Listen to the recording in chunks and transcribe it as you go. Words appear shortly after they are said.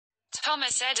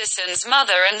Thomas Edison's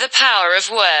mother and the power of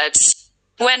words.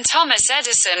 When Thomas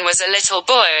Edison was a little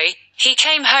boy, he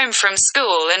came home from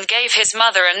school and gave his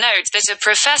mother a note that a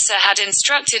professor had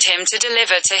instructed him to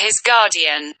deliver to his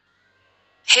guardian.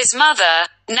 His mother,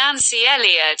 Nancy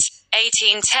Elliott,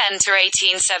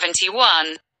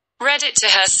 1810–1871, read it to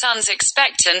her son's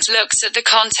expectant looks at the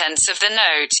contents of the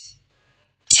note.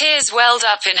 Tears welled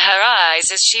up in her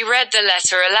eyes as she read the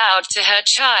letter aloud to her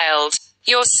child.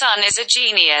 "Your son is a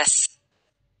genius.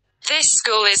 This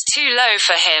school is too low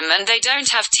for him and they don't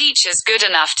have teachers good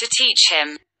enough to teach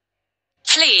him.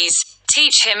 Please,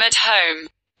 teach him at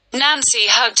home." Nancy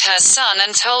hugged her son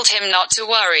and told him not to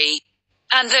worry,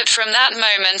 and that from that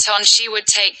moment on she would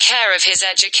take care of his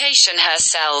education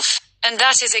herself, and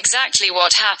that is exactly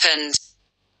what happened.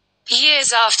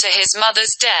 Years after his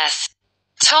mother's death,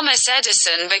 Thomas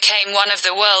Edison became one of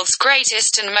the world's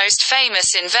greatest and most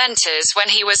famous inventors. When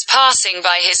he was passing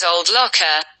by his old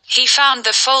locker, he found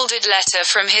the folded letter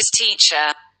from his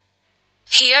teacher.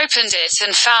 He opened it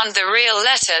and found the real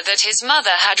letter that his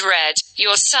mother had read.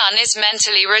 "Your son is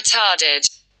mentally retarded.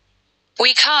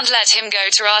 We can't let him go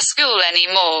to our school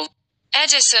anymore,"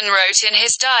 Edison wrote in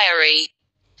his diary.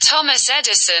 Thomas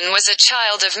Edison was a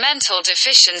child of mental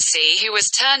deficiency who was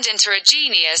turned into a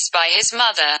genius by his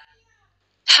mother.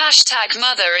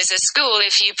 #Mother is a school.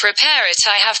 If you prepare it,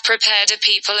 I have prepared a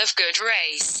people of good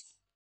race.